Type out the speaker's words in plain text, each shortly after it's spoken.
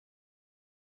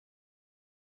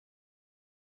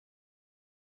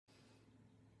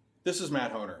This is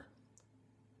Matt Hohner.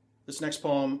 This next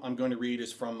poem I'm going to read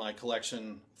is from my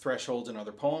collection Thresholds and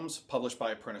Other Poems, published by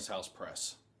Apprentice House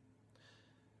Press.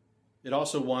 It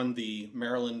also won the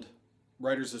Maryland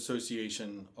Writers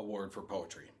Association Award for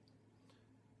Poetry.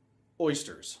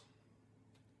 Oysters.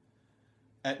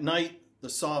 At night, the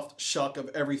soft shuck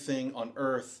of everything on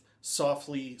earth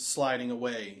softly sliding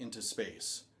away into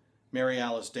space. Mary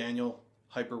Alice Daniel,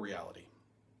 Hyperreality.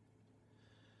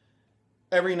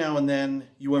 Every now and then,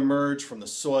 you emerge from the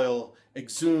soil,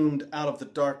 exhumed out of the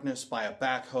darkness by a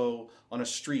backhoe on a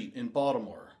street in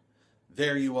Baltimore.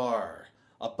 There you are,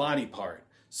 a body part,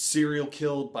 serial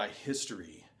killed by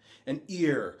history. An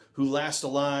ear who last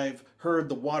alive heard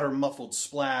the water-muffled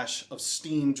splash of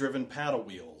steam-driven paddle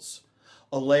wheels.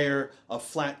 A layer of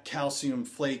flat calcium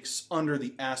flakes under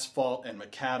the asphalt and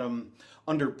macadam,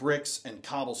 under bricks and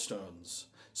cobblestones.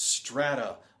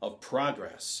 Strata of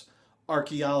progress,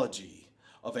 archaeology,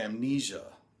 of amnesia.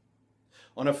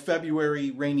 On a February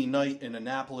rainy night in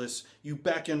Annapolis, you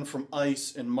beckon from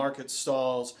ice in market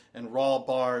stalls and raw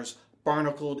bars,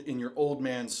 barnacled in your old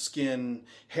man's skin,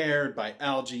 haired by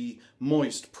algae,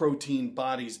 moist protein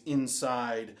bodies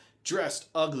inside, dressed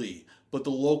ugly, but the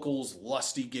locals'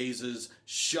 lusty gazes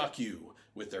shuck you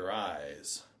with their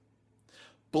eyes.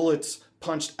 Bullets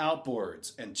punched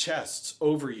outboards and chests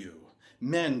over you.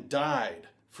 Men died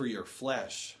for your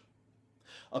flesh.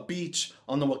 A beach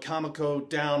on the Wacomico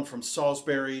down from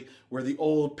Salisbury, where the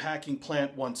old packing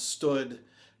plant once stood.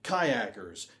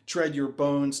 Kayakers tread your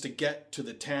bones to get to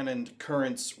the tanned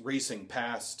currents racing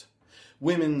past.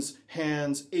 Women's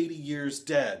hands 80 years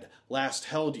dead last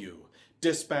held you,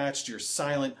 dispatched your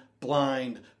silent,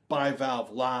 blind,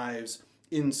 bivalve lives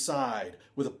inside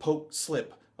with a poke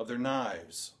slip of their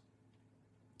knives.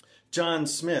 John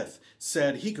Smith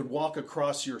said he could walk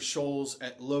across your shoals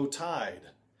at low tide.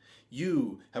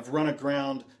 You have run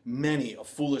aground many a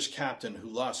foolish captain who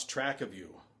lost track of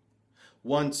you.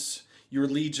 Once your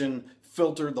legion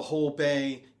filtered the whole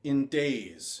bay in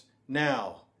days.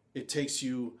 Now it takes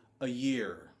you a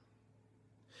year.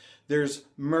 There's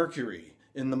mercury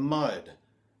in the mud.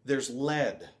 There's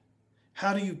lead.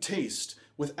 How do you taste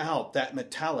without that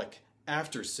metallic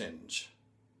aftersinge?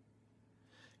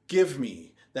 Give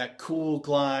me that cool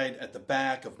glide at the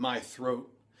back of my throat.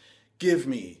 Give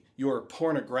me your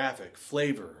pornographic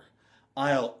flavor.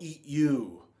 I'll eat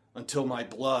you until my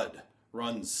blood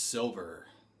runs silver.